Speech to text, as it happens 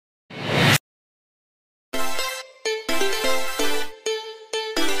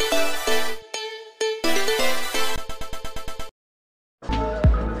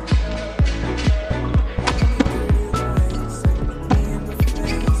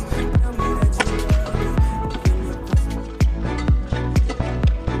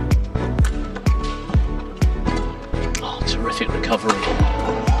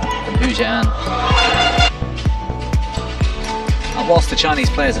Tze An. And whilst the Chinese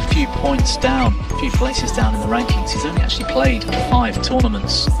player is a few points down, a few places down in the rankings, he's only actually played 5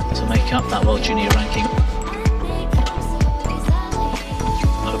 tournaments to make up that World Junior ranking.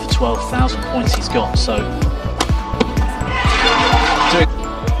 Over 12,000 points he's got, so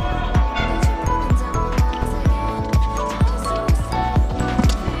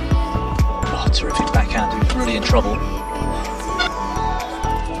terrific backhand, he was really in trouble.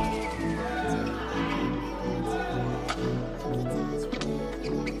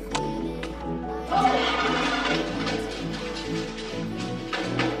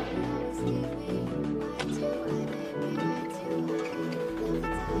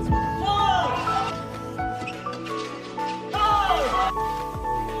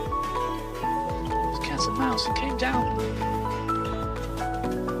 Cats and mouse and came down.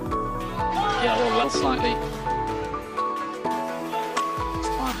 Yeah, well, slightly.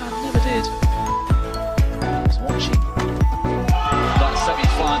 Farhan never did. I was watching that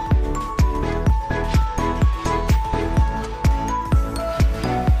semi-final.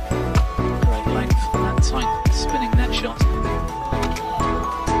 Great length and that tight spinning net shot.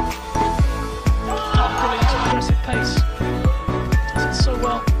 Oh, brilliant, aggressive pace. Does it so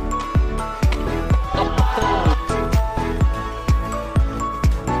well.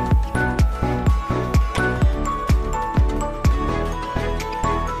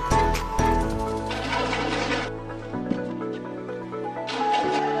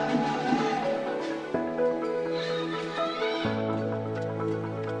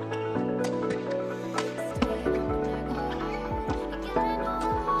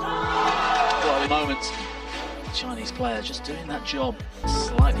 Moment, the Chinese player just doing that job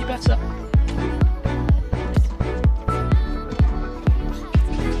slightly better.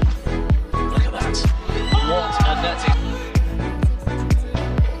 Look at that. What a netting.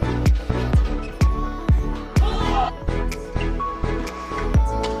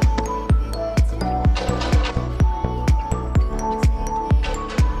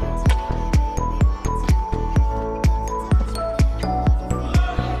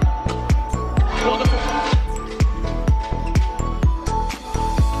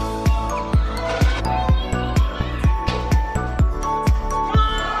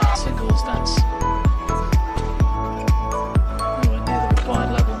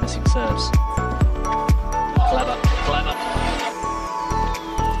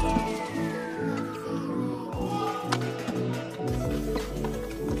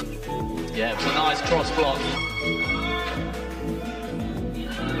 Yeah, it was a nice cross block.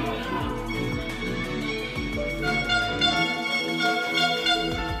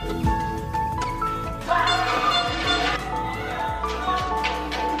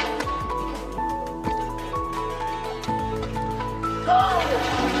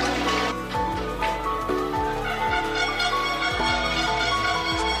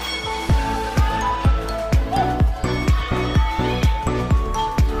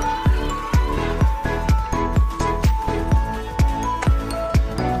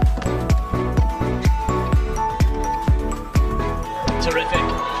 Terrific.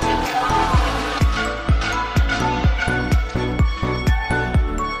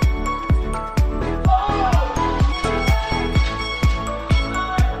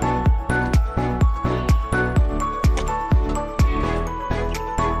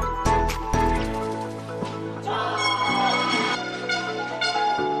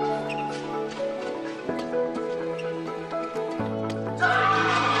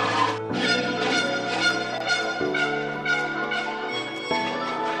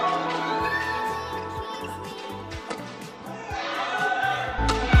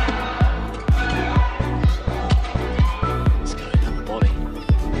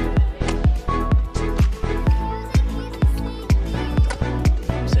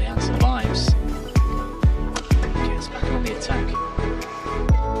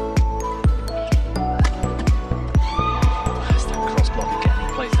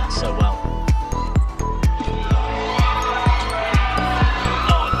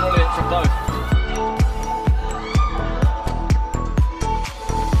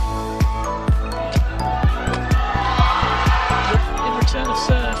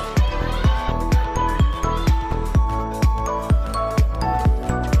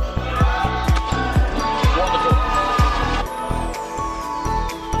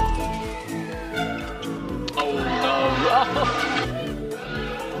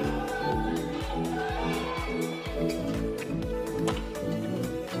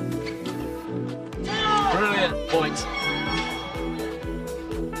 Brilliant point.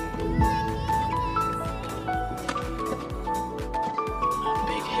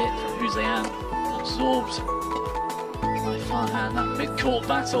 Big hit from Hu Tze difficult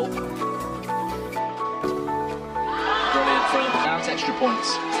battle. Brilliant throw, now it's extra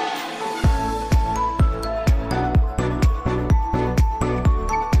points.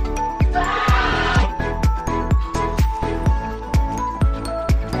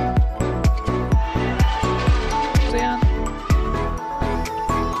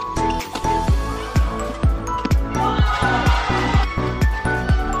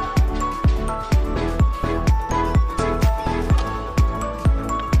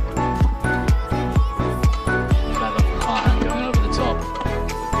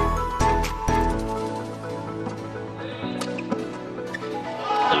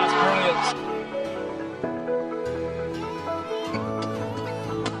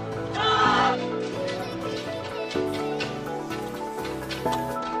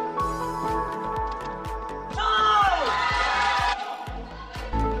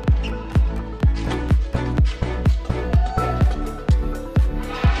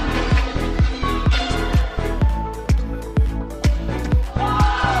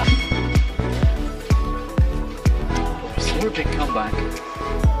 Big comeback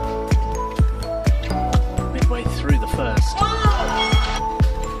midway through the first.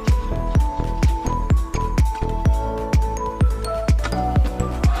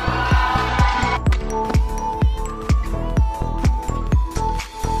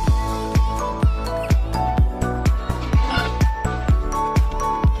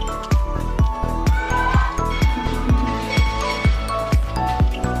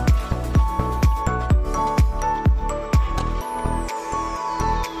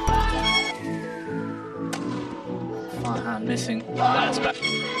 Farhan missing. That's back.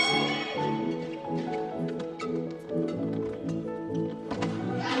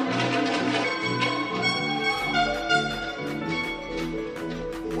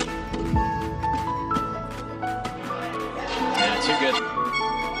 Yeah, too good.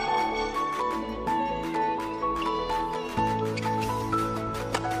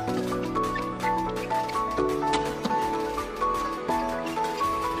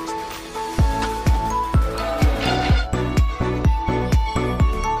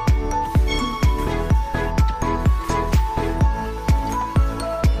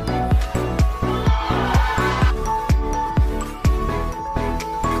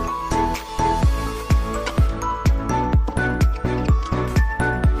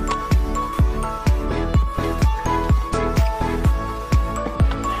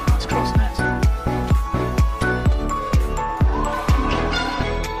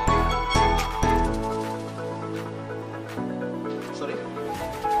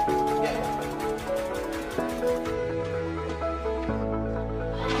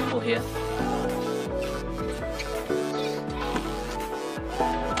 Here.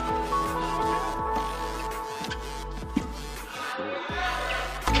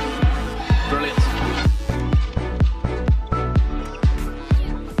 Brilliant.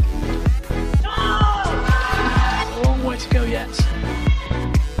 A long way to go yet.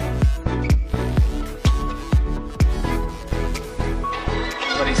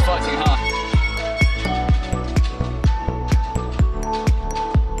 But he's fighting hard.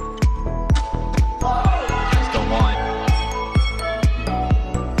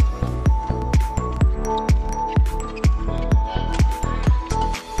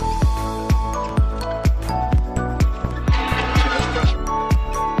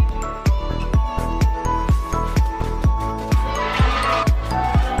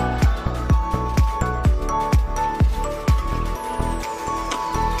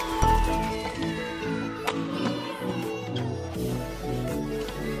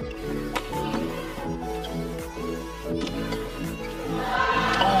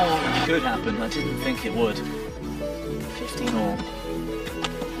 Could happen, I didn't think it would. 15 all.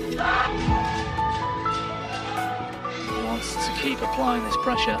 He wants to keep applying this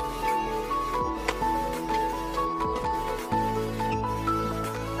pressure.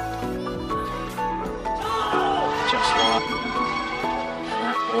 Just right. And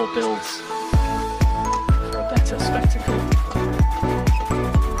that all builds for a better spectacle.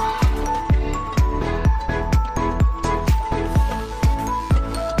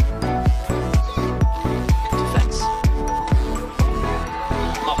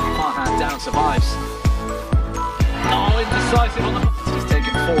 Survives. Oh, indecisive on the... He's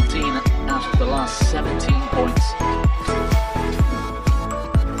taken 14 out of the last 17 points.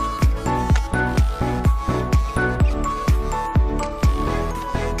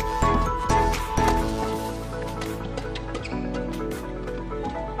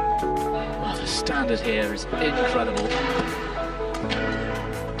 Oh, the standard here is incredible.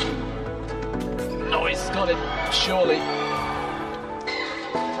 Oh, he's got it, surely.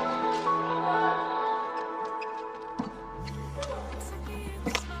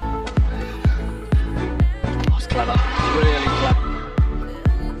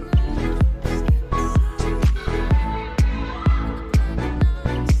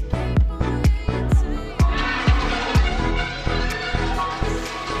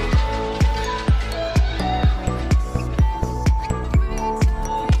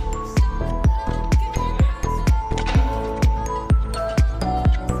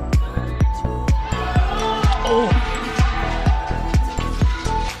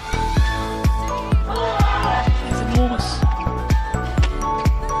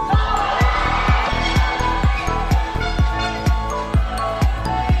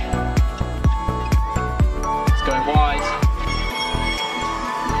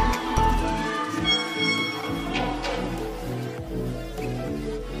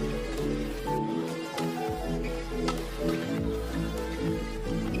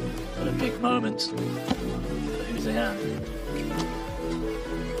 big moment for Hu Tze An,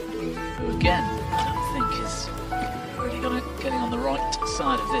 who again I don't think is really getting on the right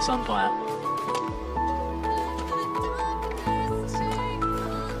side of this umpire.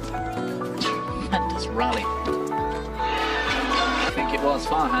 Tremendous rally. I think it was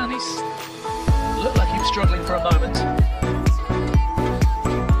Farhan. He's looked like he was struggling for a moment.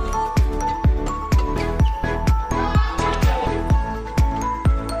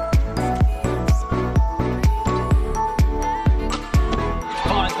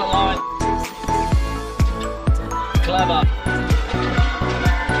 Finds the line. Clever.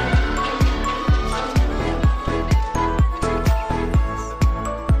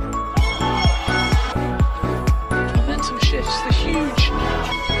 Momentum shifts, the huge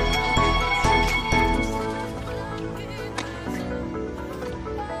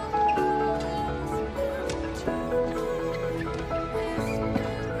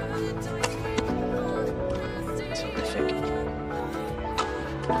terrific.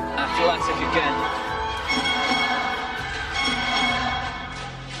 Athletic again.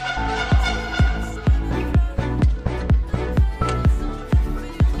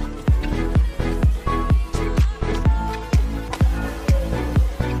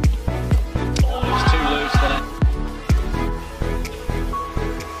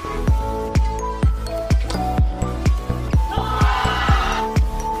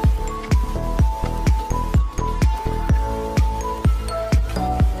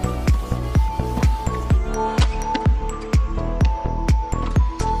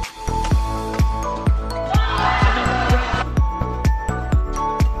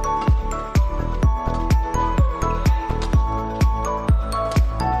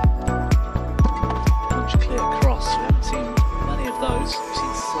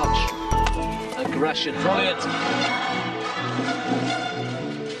 Aggression, brilliant.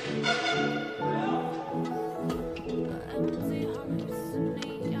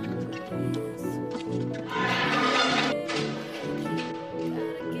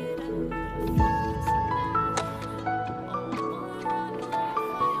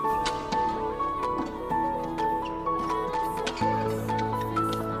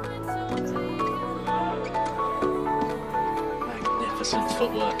 Magnificent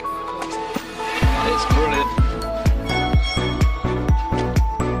footwork. It's brilliant.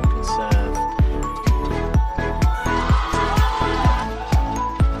 Good serve.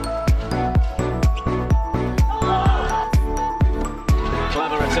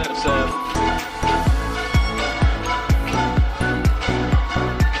 Clever return of serve.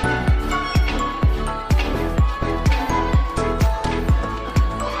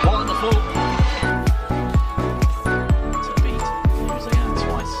 Wonderful. To beat Hu Tze An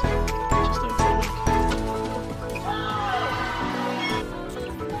twice. Just over a week.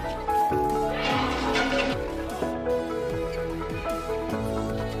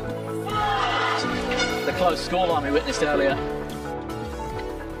 The close scoreline we witnessed earlier.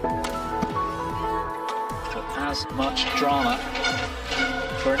 But as much drama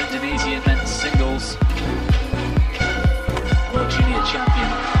for an Indonesian men's singles World Junior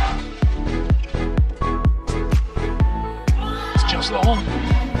Champion. It's just long.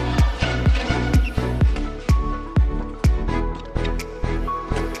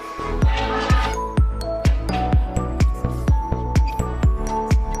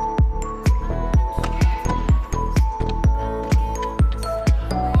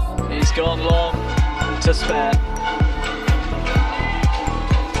 He's gone long to spare.